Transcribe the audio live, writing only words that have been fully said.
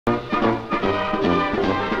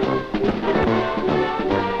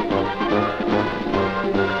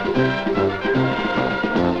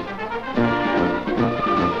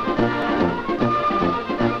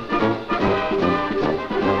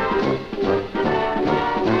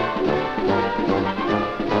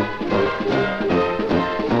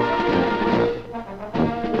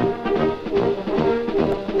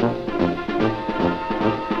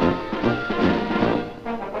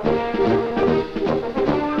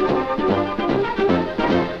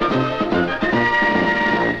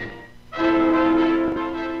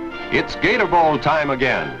It's Gator Bowl time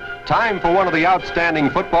again. Time for one of the outstanding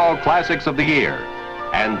football classics of the year.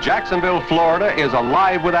 And Jacksonville, Florida is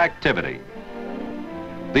alive with activity.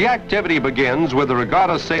 The activity begins with the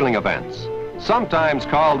regatta sailing events. Sometimes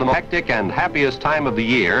called the hectic and happiest time of the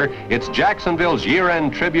year, it's Jacksonville's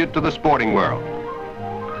year-end tribute to the sporting world.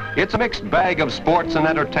 It's a mixed bag of sports and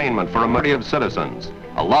entertainment for a majority of citizens,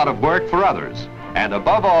 a lot of work for others, and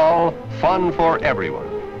above all, fun for everyone.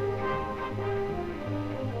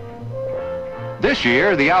 This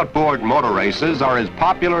year, the outboard motor races are as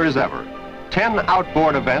popular as ever. 10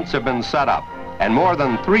 outboard events have been set up, and more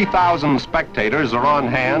than 3,000 spectators are on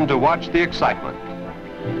hand to watch the excitement.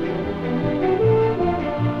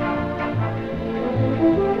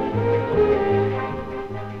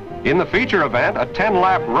 In the feature event, a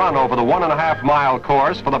 10-lap run over the 1.5-mile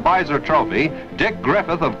course for the Beiser Trophy, Dick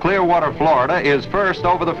Griffith of Clearwater, Florida, is first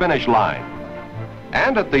over the finish line.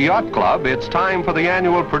 And at the Yacht Club, it's time for the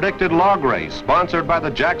annual predicted log race, sponsored by the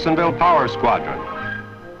Jacksonville Power Squadron.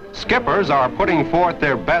 Skippers are putting forth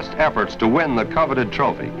their best efforts to win the coveted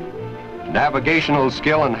trophy. Navigational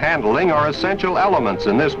skill and handling are essential elements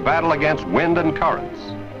in this battle against wind and currents.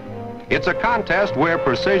 It's a contest where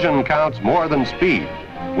precision counts more than speed,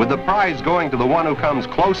 with the prize going to the one who comes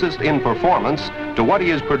closest in performance to what he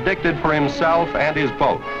has predicted for himself and his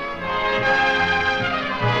boat.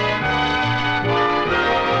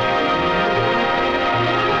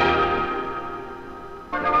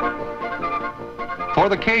 For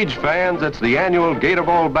the Cage fans, it's the annual Gator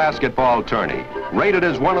Bowl basketball tourney, rated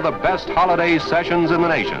as one of the best holiday sessions in the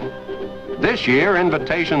nation. This year,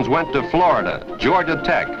 invitations went to Florida, Georgia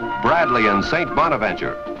Tech, Bradley, and St.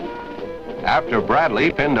 Bonaventure. After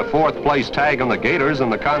Bradley pinned a fourth-place tag on the Gators in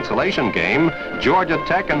the consolation game, Georgia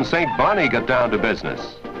Tech and St. Bonnie got down to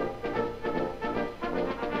business.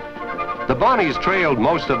 The Bonnies trailed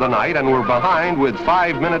most of the night and were behind with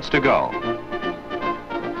 5 minutes to go.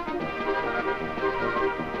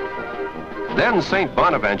 Then St.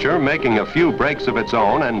 Bonaventure, making a few breaks of its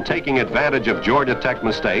own and taking advantage of Georgia Tech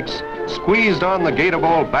mistakes, squeezed on the Gator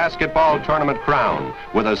Bowl basketball tournament crown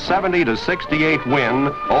with a 70-68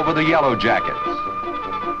 win over the Yellow Jackets.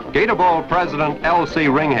 Gator Bowl President L.C.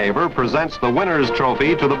 Ringhaver presents the winner's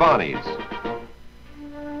trophy to the Bonnies.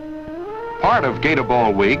 Part of Gator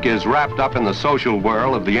Bowl week is wrapped up in the social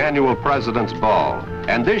whirl of the annual President's Ball,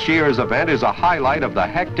 and this year's event is a highlight of the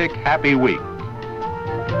hectic, happy week.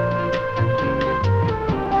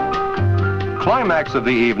 Climax of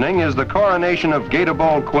the evening is the coronation of Gator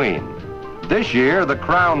Bowl Queen. This year, the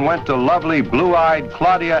crown went to lovely blue-eyed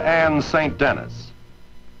Claudia Ann St. Denis.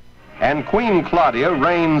 And Queen Claudia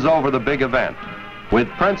reigns over the big event, with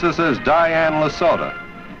Princesses Diane Lesota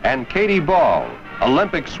and Katie Ball,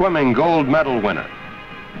 Olympic swimming gold medal winner.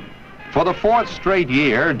 For the 4th straight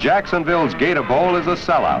year, Jacksonville's Gator Bowl is a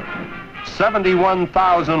sellout.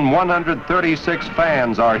 71,136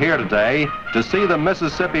 fans are here today to see the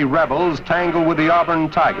Mississippi Rebels tangle with the Auburn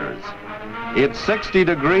Tigers. It's 60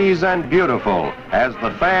 degrees and beautiful as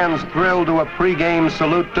the fans thrill to a pregame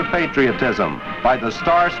salute to patriotism by the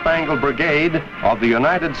Star-Spangled Brigade of the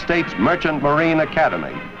United States Merchant Marine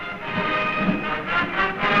Academy.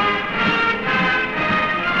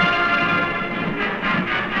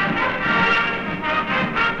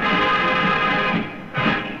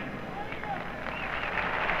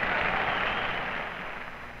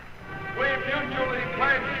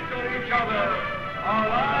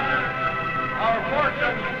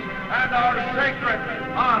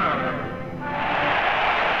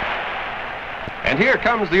 And here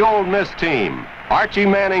comes the Ole Miss team. Archie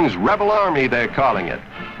Manning's Rebel Army, they're calling it.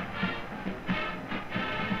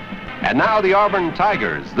 And now the Auburn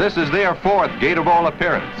Tigers. This is their 4th Gator Bowl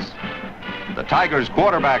appearance. The Tigers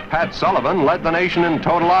quarterback, Pat Sullivan, led the nation in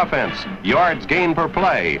total offense, yards gained per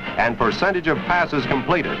play, and percentage of passes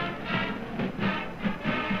completed.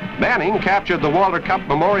 Manning captured the Walter Cup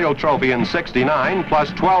Memorial Trophy in '69, plus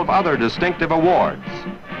 12 other distinctive awards.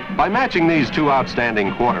 By matching these two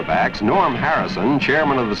outstanding quarterbacks, Norm Harrison,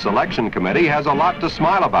 chairman of the selection committee, has a lot to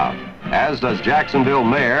smile about, as does Jacksonville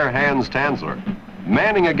Mayor Hans Tanzler.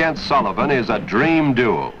 Manning against Sullivan is a dream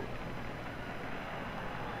duel.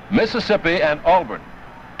 Mississippi and Auburn,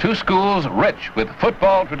 two schools rich with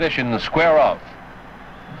football traditions, square off.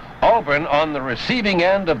 Auburn on the receiving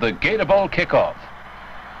end of the Gator Bowl kickoff.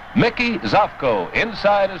 Mickey Zofko,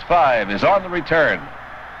 inside his 5, is on the return.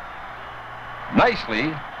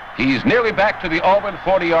 Nicely, he's nearly back to the Auburn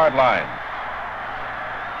 40-yard line.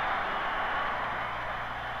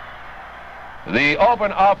 The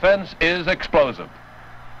Auburn offense is explosive.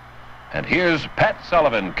 And here's Pat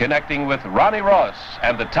Sullivan connecting with Ronnie Ross,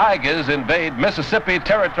 and the Tigers invade Mississippi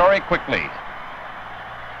territory quickly.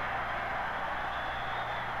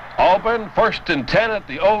 Auburn 1st and 10 at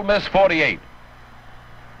the Ole Miss 48.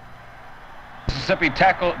 Mississippi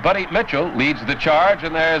tackle Buddy Mitchell leads the charge,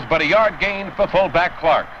 and there's but a yard gain for fullback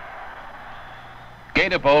Clark.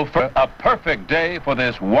 Gator Bowl for a perfect day for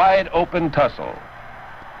this wide open tussle.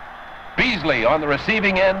 Beasley on the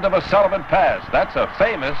receiving end of a Sullivan pass. That's a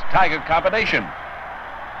famous Tiger combination.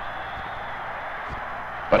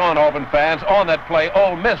 But on Auburn fans, on that play,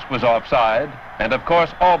 Ole Miss was offside, and of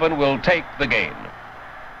course Auburn will take the gain.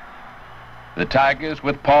 The Tigers,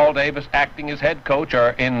 with Paul Davis acting as head coach,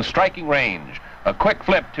 are in striking range. A quick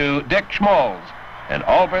flip to Dick Schmalls, and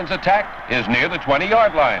Auburn's attack is near the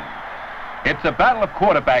 20-yard line. It's a battle of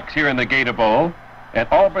quarterbacks here in the Gator Bowl, and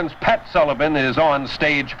Auburn's Pat Sullivan is on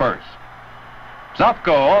stage first.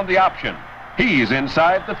 Zofko on the option. He's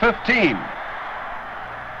inside the 15.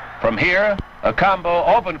 From here, a combo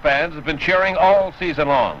Auburn fans have been cheering all season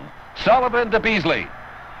long. Sullivan to Beasley.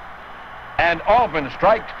 And Auburn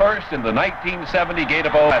strikes first in the 1970 Gator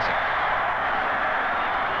Bowl Classic.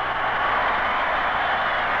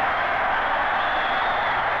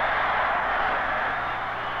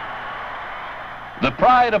 The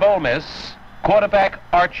pride of Ole Miss, quarterback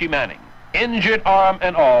Archie Manning, injured arm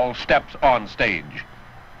and all, steps on stage.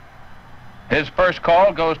 His first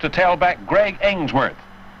call goes to tailback Greg Ainsworth,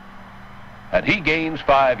 and he gains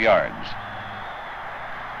 5 yards.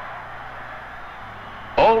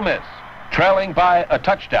 Ole Miss, trailing by a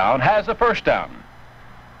touchdown, has a first down.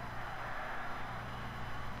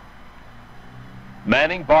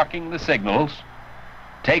 Manning barking the signals,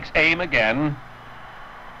 takes aim again.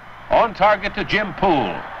 On target to Jim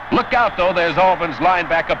Poole. Look out, though, there's Auburn's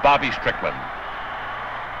linebacker Bobby Strickland.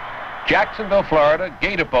 Jacksonville, Florida,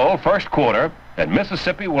 Gator Bowl, first quarter, and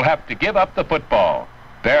Mississippi will have to give up the football.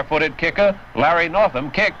 Barefooted kicker Larry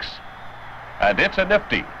Northam kicks, and it's a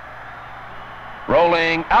nifty.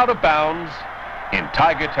 Rolling out of bounds in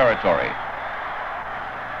Tiger territory.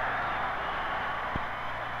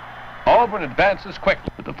 Auburn advances quickly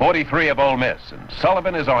to the 43 of Ole Miss, and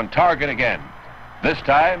Sullivan is on target again. This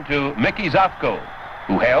time to Mickey Zofko,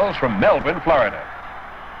 who hails from Melbourne, Florida.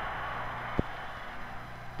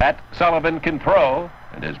 Pat Sullivan can throw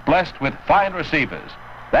and is blessed with fine receivers.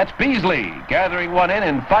 That's Beasley gathering one in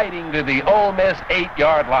and fighting to the Ole Miss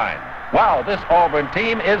 8-yard line. Wow, this Auburn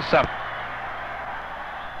team is something.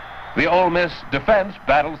 The Ole Miss defense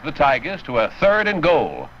battles the Tigers to a 3rd and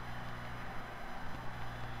goal.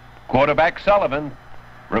 Quarterback Sullivan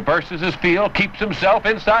reverses his field, keeps himself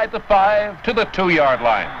inside the 5 to the 2-yard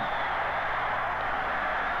line.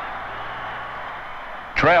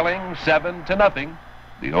 Trailing 7-0,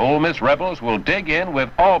 the Ole Miss Rebels will dig in with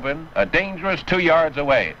Auburn a dangerous 2 yards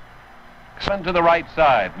away. To the right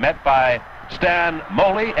side, met by Stan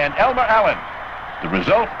Moley and Elmer Allen. The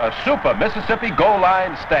result, a super Mississippi goal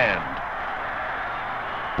line stand.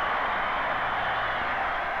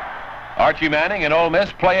 Archie Manning and Ole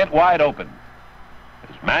Miss play it wide open.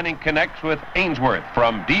 As Manning connects with Ainsworth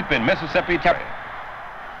from deep in Mississippi territory.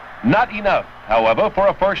 Not enough, however, for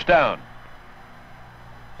a first down.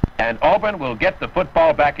 And Auburn will get the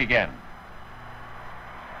football back again.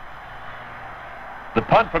 The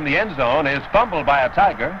punt from the end zone is fumbled by a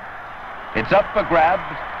Tiger. It's up for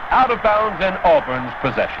grabs, out of bounds in Auburn's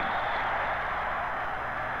possession.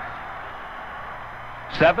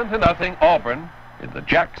 7-0 Auburn in the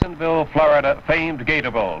Jacksonville, Florida famed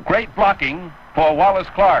Gator Bowl. Great blocking for Wallace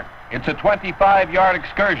Clark. It's a 25-yard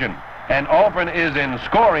excursion, and Auburn is in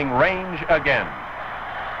scoring range again.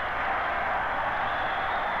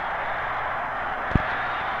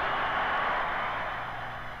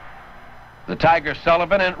 The Tigers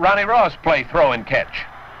Sullivan and Ronnie Ross play throw and catch.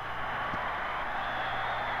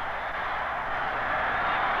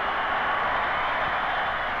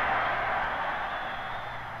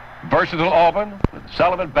 Versatile Auburn with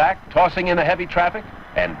Sullivan back, tossing in a heavy traffic,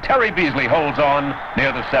 and Terry Beasley holds on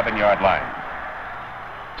near the 7-yard line.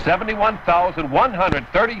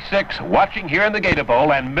 71,136 watching here in the Gator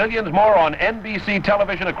Bowl, and millions more on NBC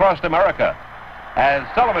television across America as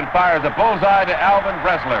Sullivan fires a bullseye to Alvin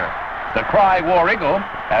Bressler. The cry War Eagle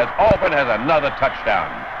as Auburn has another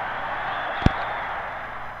touchdown.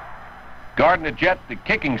 Gardner Jett, the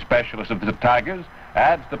kicking specialist of the Tigers,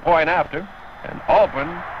 adds the point after, and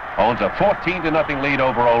Auburn owns a 14-0 lead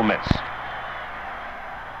over Ole Miss.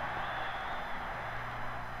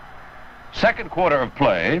 Second quarter of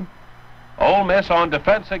play, Ole Miss on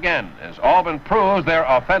defense again as Auburn proves their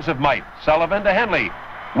offensive might. Sullivan to Henley.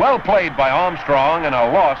 Well played by Armstrong, and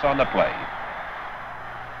a loss on the play.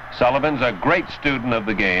 Sullivan's a great student of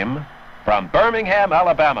the game from Birmingham,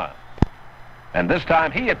 Alabama. And this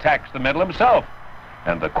time he attacks the middle himself.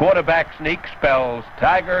 And the quarterback sneak spells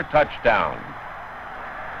Tiger touchdown.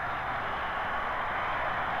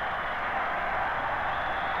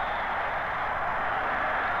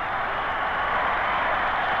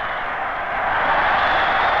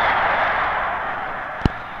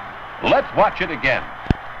 let's watch it again.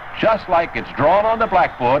 Just like it's drawn on the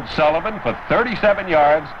blackboard, Sullivan for 37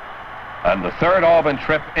 yards and the third Auburn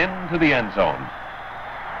trip into the end zone.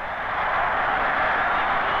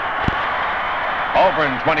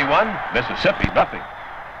 Auburn 21, Mississippi nothing.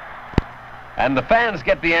 And the fans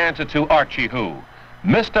get the answer to Archie Who.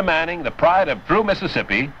 Mr. Manning, the pride of Drew,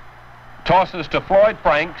 Mississippi, tosses to Floyd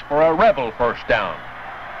Franks for a rebel first down.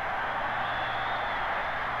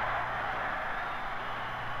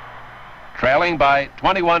 Trailing by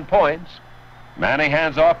 21 points, Manning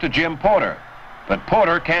hands off to Jim Porter, but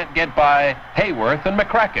Porter can't get by Hayworth and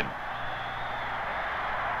McCracken.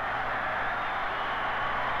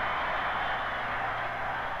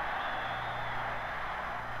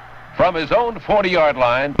 From his own 40-yard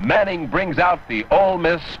line, Manning brings out the Ole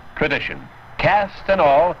Miss tradition. Cast and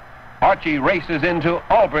all, Archie races into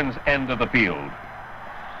Auburn's end of the field.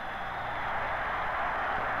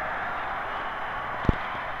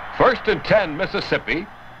 First and 10, Mississippi,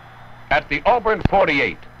 at the Auburn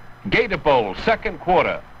 48. Gator Bowl, second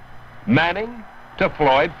quarter. Manning to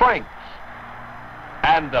Floyd Franks.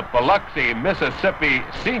 And the Biloxi, Mississippi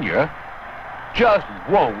senior just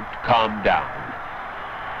won't come down.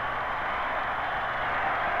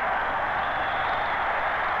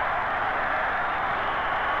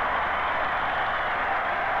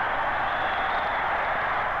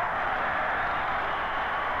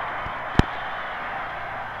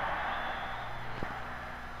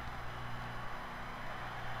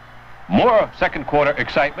 More second quarter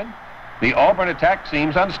excitement. The Auburn attack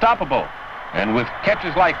seems unstoppable. And with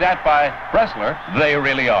catches like that by Bressler, they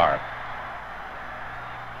really are.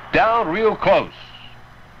 Down real close.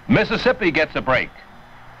 Mississippi gets a break.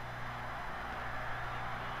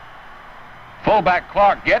 Fullback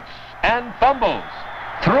Clark gets and fumbles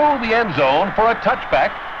through the end zone for a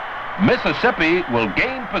touchback. Mississippi will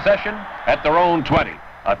gain possession at their own 20.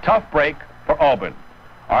 A tough break for Auburn.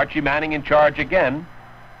 Archie Manning in charge again.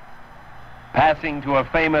 Passing to a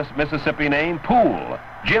famous Mississippi name, Poole.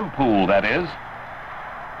 Jim Poole, that is.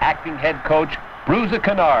 Acting head coach Bruiser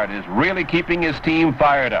Kennard is really keeping his team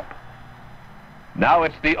fired up. Now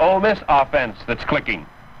it's the Ole Miss offense that's clicking.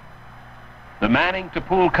 The Manning to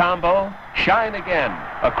Poole combo, shine again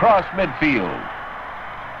across midfield.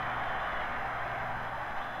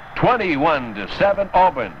 21-7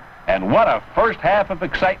 Auburn, and what a first half of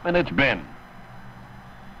excitement it's been.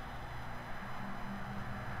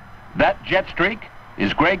 That jet streak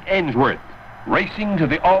is Greg Ainsworth, racing to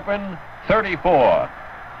the Auburn 34.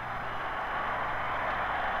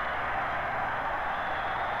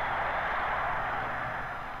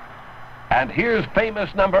 And here's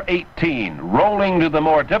famous number 18, rolling to the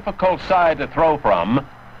more difficult side to throw from,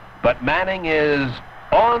 but Manning is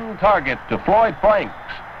on target to Floyd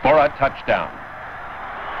Franks for a touchdown.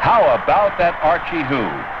 How about that Archie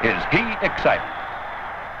Who? Is he excited?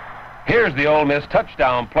 Here's the Ole Miss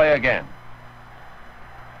touchdown play again.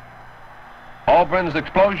 Auburn's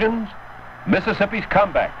explosions, Mississippi's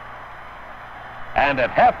comeback. And at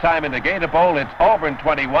halftime in the Gator Bowl, it's Auburn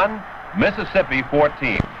 21, Mississippi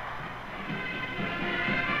 14.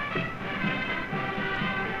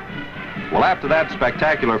 Well, after that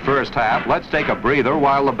spectacular first half, let's take a breather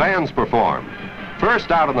while the bands perform. First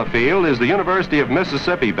out on the field is the University of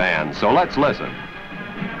Mississippi band, so let's listen.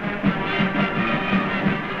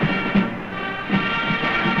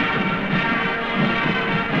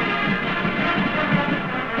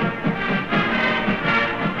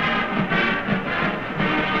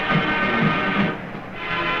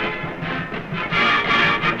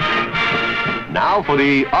 Now for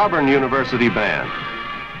the Auburn University band.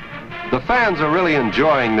 The fans are really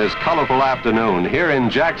enjoying this colorful afternoon here in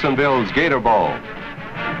Jacksonville's Gator Bowl.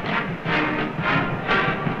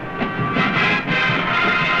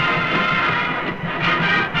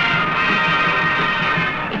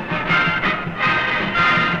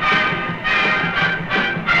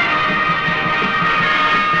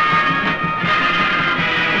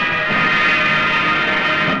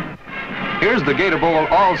 Here's the Gator Bowl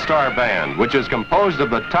All-Star Band, which is composed of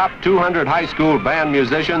the top 200 high school band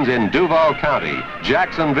musicians in Duval County,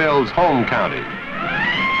 Jacksonville's home county.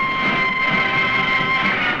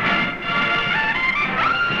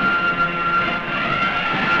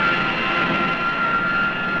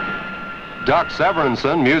 Doc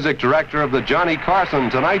Severinsen, music director of the Johnny Carson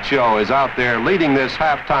Tonight Show, is out there leading this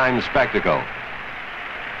halftime spectacle.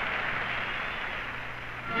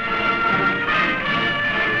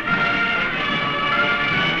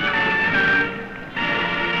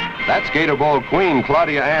 That's Gator Bowl queen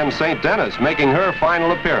Claudia Ann St. Dennis making her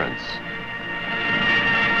final appearance.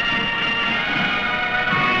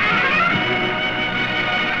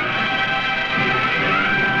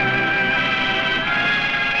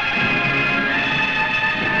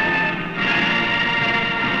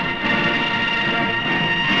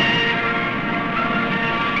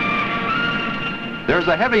 There's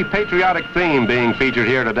a heavy patriotic theme being featured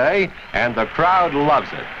here today, and the crowd loves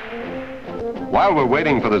it. While we're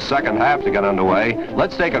waiting for the second half to get underway,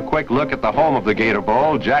 let's take a quick look at the home of the Gator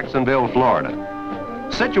Bowl, Jacksonville, Florida.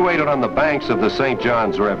 Situated on the banks of the St.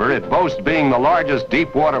 Johns River, it boasts being the largest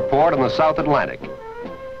deep-water port in the South Atlantic.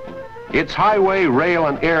 Its highway, rail,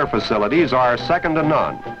 and air facilities are second to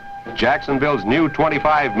none. Jacksonville's new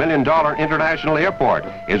 $25 million international airport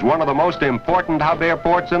is one of the most important hub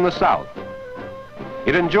airports in the South.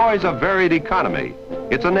 It enjoys a varied economy.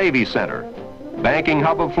 It's a Navy center, banking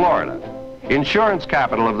hub of Florida, insurance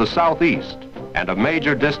capital of the Southeast, and a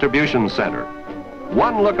major distribution center.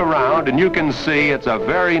 One look around and you can see it's a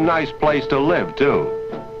very nice place to live, too.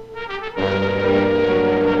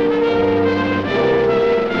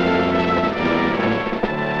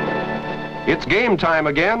 It's game time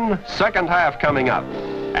again, second half coming up.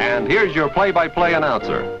 And here's your play-by-play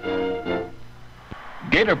announcer.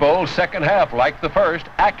 Gator Bowl second half, like the first,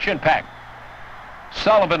 action-packed.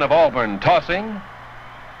 Sullivan of Auburn tossing.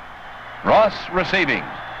 Ross receiving.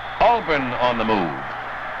 Auburn on the move.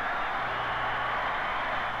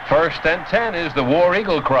 First and 10 is the War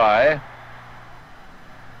Eagle cry.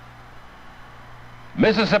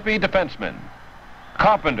 Mississippi defensemen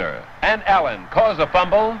Carpenter and Allen cause a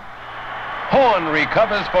fumble. Horn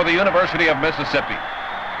recovers for the University of Mississippi.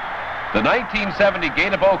 The 1970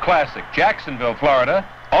 Gator Bowl Classic, Jacksonville, Florida.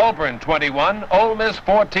 Auburn 21, Ole Miss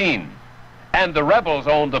 14. And the Rebels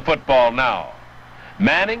own the football now.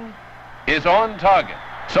 Manning is on target.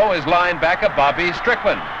 So is linebacker Bobby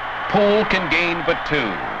Strickland. Poole can gain but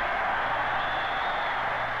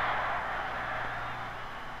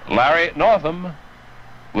 2. Larry Northam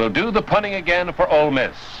will do the punting again for Ole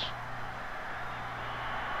Miss.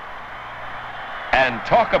 And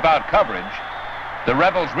talk about coverage. The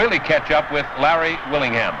Rebels really catch up with Larry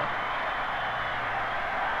Willingham.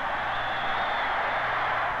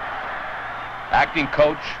 Acting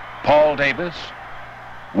coach Paul Davis,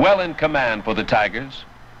 well in command for the Tigers.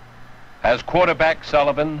 As quarterback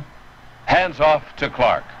Sullivan, hands off to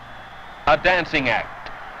Clark. A dancing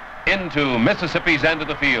act into Mississippi's end of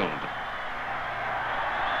the field.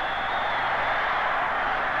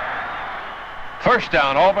 First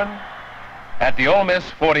down, Auburn at the Ole Miss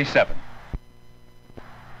 47.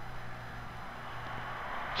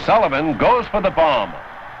 Sullivan goes for the bomb.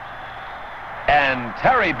 And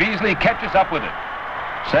Terry Beasley catches up with it.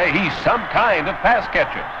 Say he's some kind of pass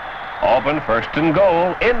catcher. Auburn first and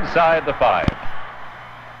goal inside the 5.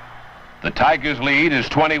 The Tigers' lead is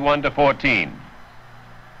 21-14.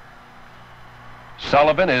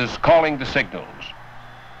 Sullivan is calling the signals.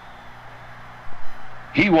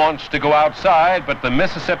 He wants to go outside, but the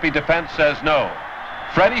Mississippi defense says no.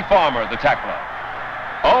 Freddie Farmer, the tackler.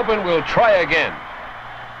 Auburn will try again.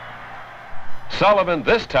 Sullivan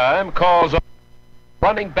this time calls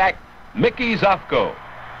running back Mickey Zofko.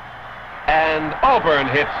 And Auburn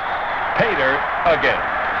hits Pater again.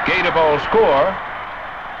 Gator Bowl score,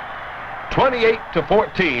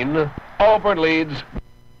 28-14. Auburn leads.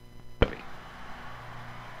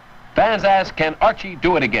 Fans ask, can Archie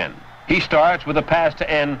do it again? He starts with a pass to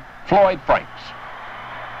end Floyd Franks.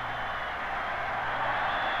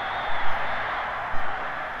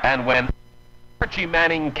 And when Archie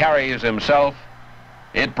Manning carries himself,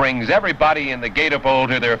 it brings everybody in the Gator Bowl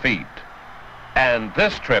to their feet. And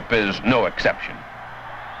this trip is no exception.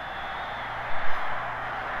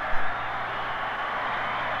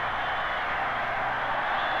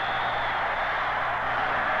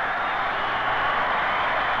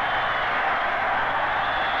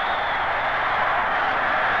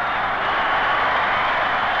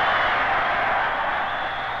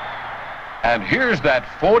 And here's that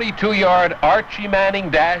 42-yard Archie Manning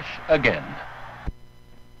dash again.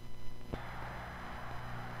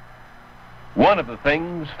 One of the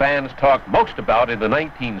things fans talk most about in the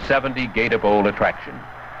 1970 Gator Bowl attraction.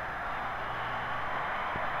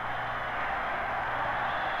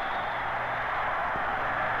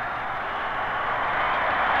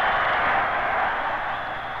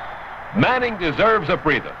 Manning deserves a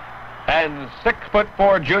breather. And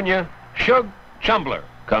 6'4" junior Shug Chumbler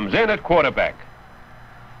comes in at quarterback.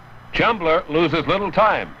 Chumbler loses little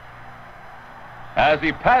time as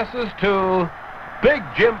he passes to Big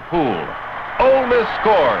Jim Poole. Ole Miss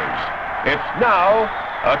scores. It's now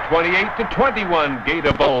a 28-21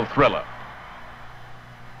 Gator Bowl thriller.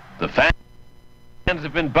 The fans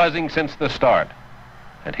have been buzzing since the start.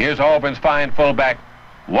 And here's Auburn's fine fullback,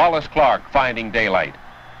 Wallace Clark, finding daylight.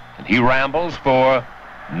 And he rambles for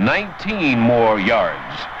 19 more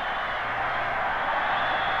yards.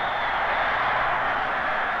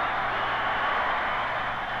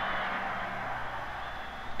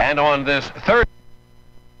 And on this third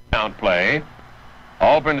touchdown play.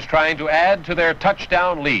 Auburn's trying to add to their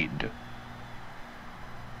touchdown lead.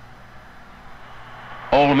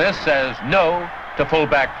 Ole Miss says no to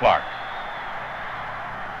fullback Clark.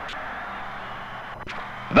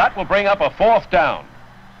 That will bring up a 4th down.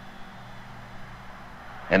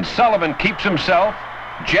 And Sullivan keeps himself.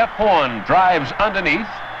 Jeff Horn drives underneath.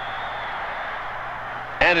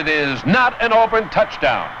 And it is not an Auburn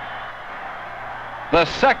touchdown. The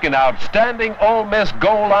second outstanding Ole Miss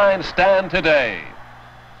goal line stand today.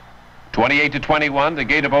 28-21, the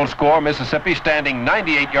Gator Bowl score. Mississippi standing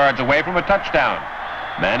 98 yards away from a touchdown.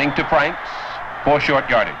 Manning to Franks for short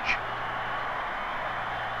yardage.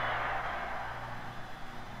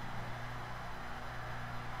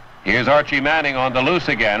 Here's Archie Manning on the loose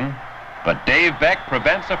again, but Dave Beck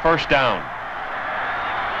prevents a 1st down.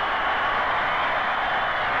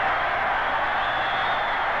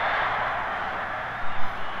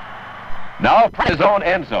 Now from his own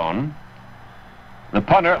end zone, the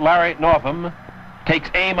punter, Larry Northam, takes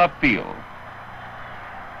aim upfield.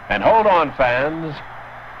 And hold on, fans.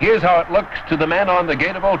 Here's how it looks to the men on the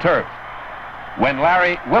Gator Bowl turf when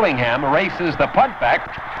Larry Willingham races the punt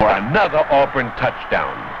back for another Auburn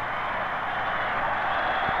touchdown.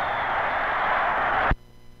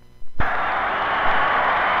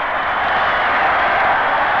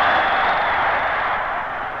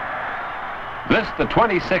 This, the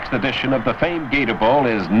 26th edition of the famed Gator Bowl,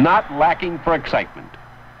 is not lacking for excitement.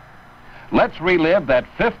 Let's relive that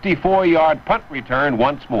 54-yard punt return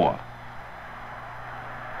once more.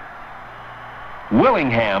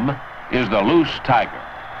 Willingham is the loose tiger.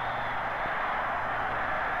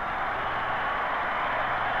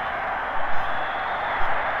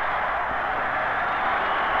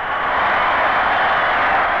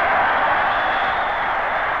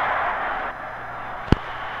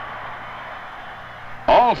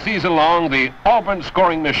 All season long, the Auburn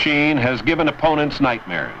scoring machine has given opponents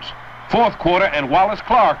nightmares. 4th quarter, and Wallace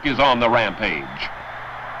Clark is on the rampage.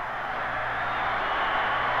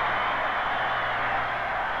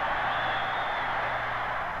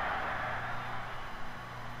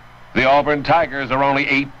 The Auburn Tigers are only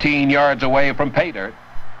 18 yards away from pay dirt.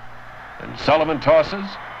 And Sullivan tosses,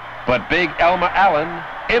 but big Elmer Allen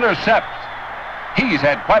intercepts. He's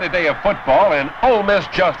had quite a day of football, and Ole Miss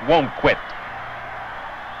just won't quit.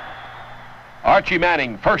 Archie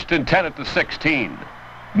Manning, 1st and 10 at the 16.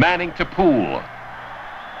 Manning to Poole.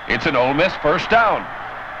 It's an Ole Miss 1st down.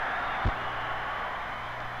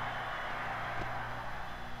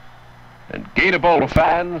 And Gator Bowl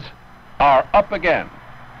fans are up again,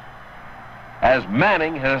 as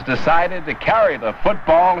Manning has decided to carry the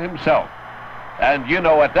football himself. And you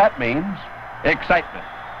know what that means. Excitement.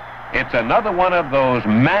 It's another one of those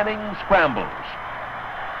Manning scrambles.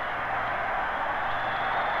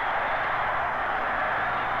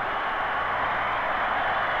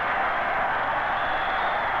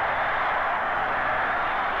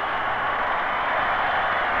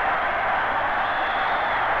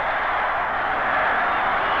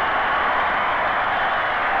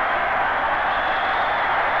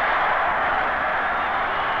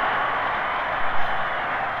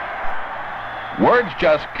 Words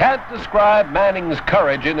just can't describe Manning's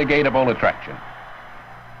courage in the Gator Bowl attraction.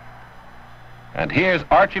 And here's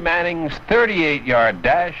Archie Manning's 38-yard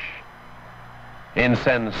dash in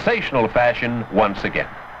sensational fashion once again.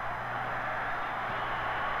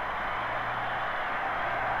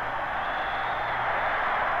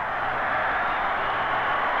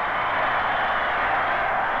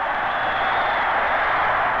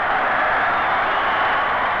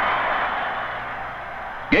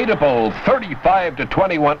 Gator Bowl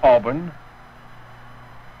 35-21 Auburn.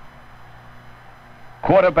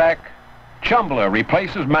 Quarterback Chumbler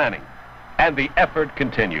replaces Manning, and the effort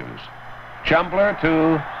continues. Chumbler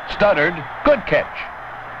to Studdard, good catch.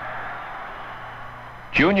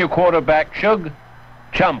 Junior quarterback Shug,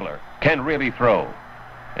 Chumbler can really throw,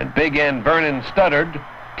 and big end Vernon Studdard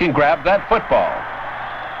can grab that football.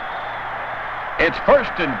 It's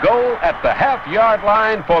 1st and goal at the half-yard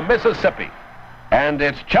line for Mississippi. And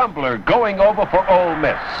it's Chumbler going over for Ole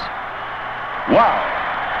Miss. Wow.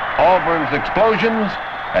 Auburn's explosions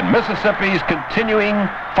and Mississippi's continuing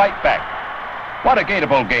fight back. What a Gator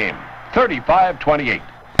Bowl game. 35-28.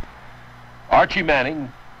 Archie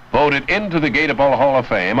Manning voted into the Gator Bowl Hall of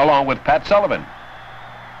Fame along with Pat Sullivan.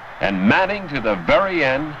 And Manning to the very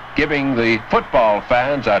end, giving the football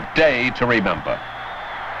fans a day to remember.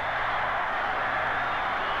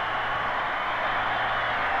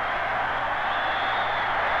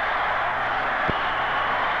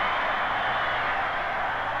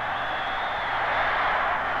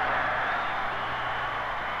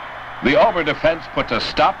 The Auburn defense puts a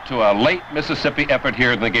stop to a late Mississippi effort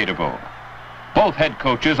here in the Gator Bowl. Both head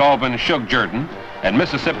coaches, Auburn's Shug Jordan and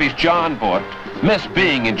Mississippi's John Vaught, missed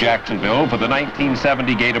being in Jacksonville for the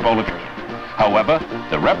 1970 Gator Bowl appearance. However,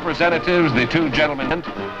 the representatives the two gentlemen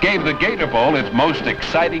gave the Gator Bowl its most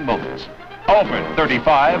exciting moments. Auburn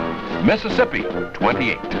 35, Mississippi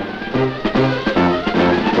 28.